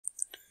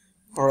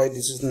Alright,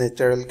 this is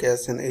natural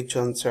gas and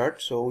H1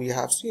 chart. So we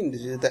have seen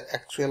this is the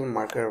actual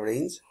market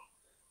range.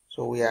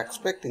 So we are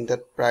expecting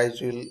that price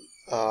will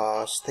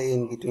stay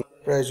in between.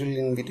 Price will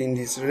in between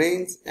this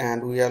range,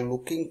 and we are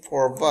looking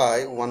for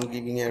buy. One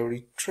giving a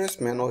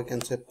retracement, or we can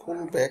say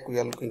pullback. We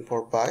are looking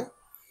for buy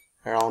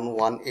around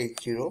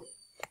 180.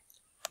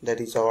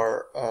 That is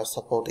our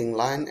supporting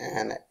line,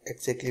 and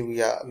exactly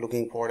we are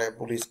looking for a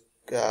bullish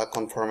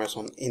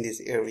confirmation in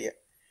this area.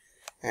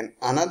 And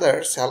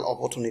another sell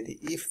opportunity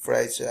if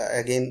price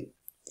again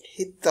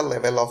hit the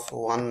level of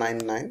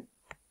 199,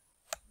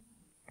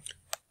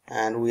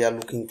 and we are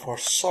looking for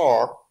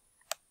short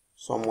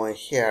somewhere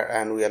here,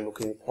 and we are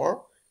looking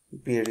for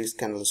bearish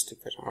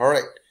candlestick pattern. All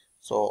right,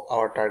 so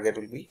our target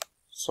will be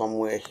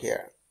somewhere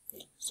here.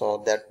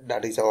 So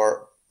that is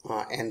our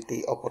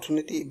entry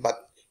opportunity.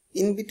 But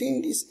in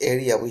between this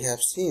area we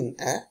have seen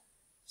a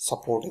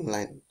supporting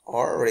line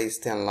or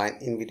resistance line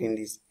in between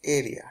this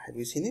area. Have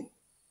you seen it?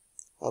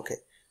 Okay,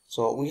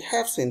 so we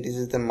have seen this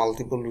is the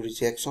multiple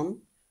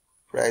rejection,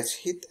 price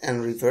hit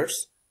and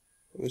reverse.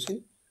 Have you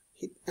seen?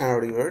 Hit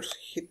and reverse,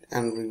 hit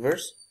and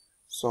reverse.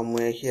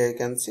 Somewhere here you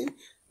can see,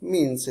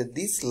 means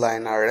this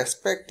line are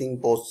respecting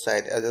both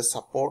sides as a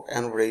support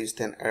and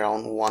resistance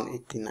around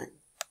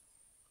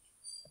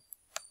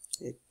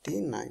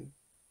 189.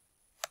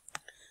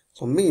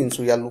 So means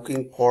we are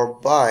looking for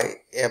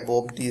buy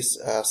above this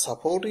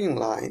supporting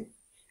line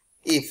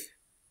if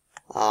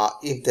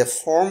they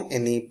form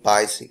any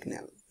buy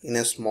signal in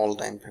a small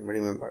time frame,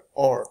 remember,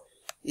 or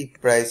if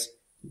price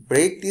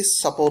break this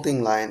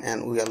supporting line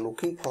and we are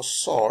looking for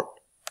short,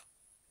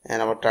 and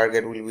our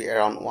target will be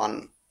around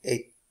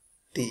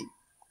 180.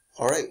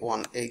 All right,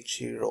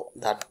 180.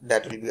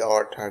 That will be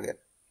our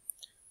target.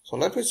 So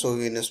let me show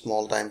you in a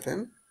small time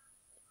frame,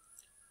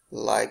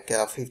 like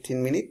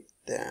 15 minutes.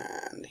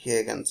 And here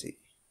you can see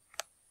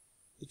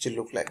it should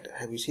look like that.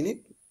 Have you seen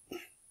it?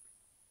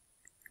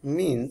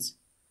 Means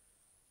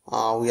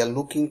we are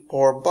looking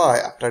for buy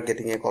after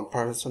getting a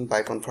confirmation,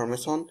 buy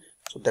confirmation.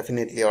 So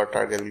definitely our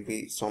target will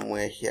be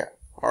somewhere here.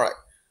 All right,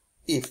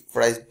 if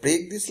price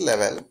break this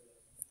level,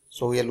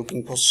 so we are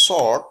looking for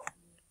short,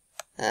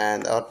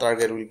 and our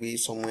target will be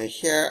somewhere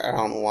here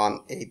around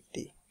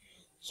 180.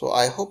 So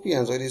I hope you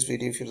enjoyed this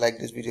video. If you like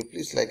this video,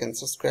 please like and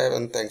subscribe,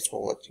 and thanks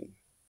for watching.